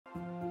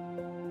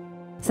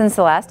Since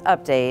the last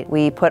update,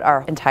 we put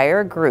our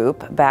entire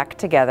group back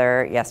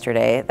together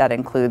yesterday. That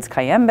includes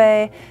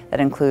Kayembe, that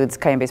includes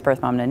Kayembe's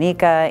birth mom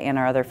Nanika, and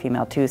our other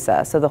female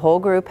Tusa. So the whole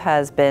group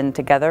has been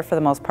together for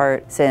the most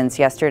part since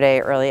yesterday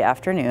early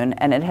afternoon,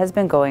 and it has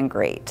been going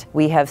great.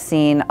 We have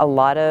seen a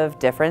lot of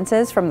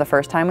differences from the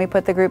first time we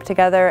put the group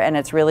together, and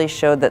it's really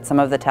showed that some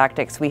of the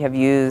tactics we have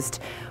used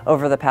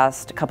over the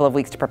past couple of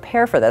weeks to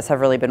prepare for this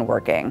have really been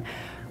working.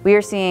 We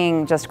are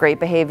seeing just great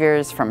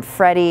behaviors from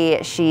Freddie.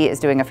 She is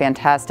doing a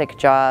fantastic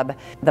job.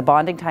 The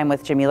bonding time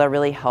with Jameela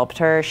really helped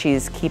her.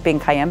 She's keeping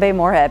Kayembe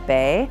more at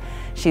bay.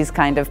 She's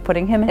kind of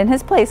putting him in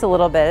his place a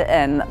little bit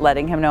and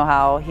letting him know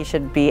how he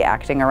should be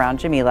acting around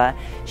Jameela.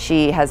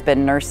 She has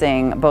been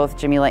nursing both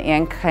Jameela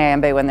and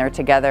Kayembe when they're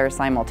together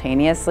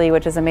simultaneously,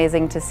 which is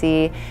amazing to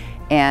see.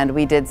 And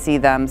we did see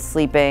them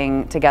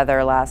sleeping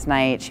together last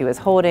night. She was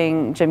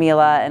holding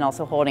Jameela and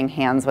also holding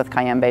hands with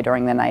Kayembe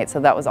during the night. So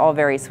that was all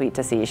very sweet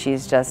to see.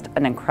 She's just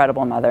an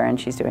incredible mother and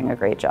she's doing a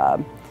great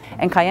job.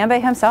 And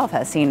Kayembe himself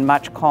has seemed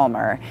much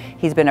calmer.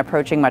 He's been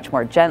approaching much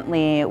more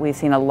gently. We've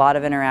seen a lot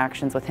of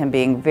interactions with him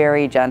being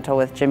very gentle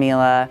with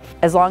Jameela.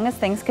 As long as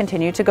things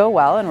continue to go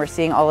well and we're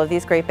seeing all of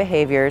these great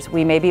behaviors,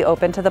 we may be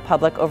open to the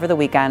public over the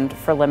weekend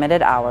for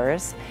limited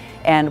hours.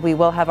 And we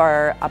will have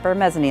our upper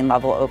mezzanine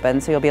level open,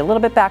 so you'll be a little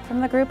bit back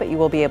from the group, but you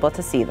will be able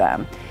to see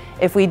them.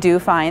 If we do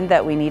find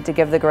that we need to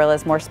give the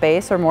gorillas more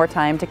space or more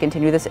time to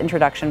continue this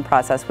introduction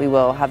process, we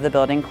will have the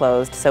building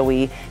closed. So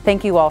we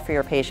thank you all for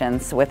your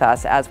patience with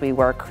us as we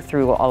work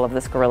through all of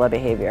this gorilla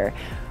behavior.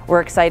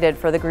 We're excited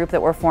for the group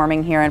that we're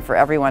forming here and for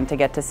everyone to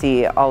get to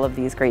see all of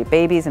these great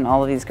babies and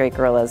all of these great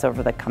gorillas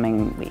over the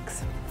coming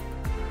weeks.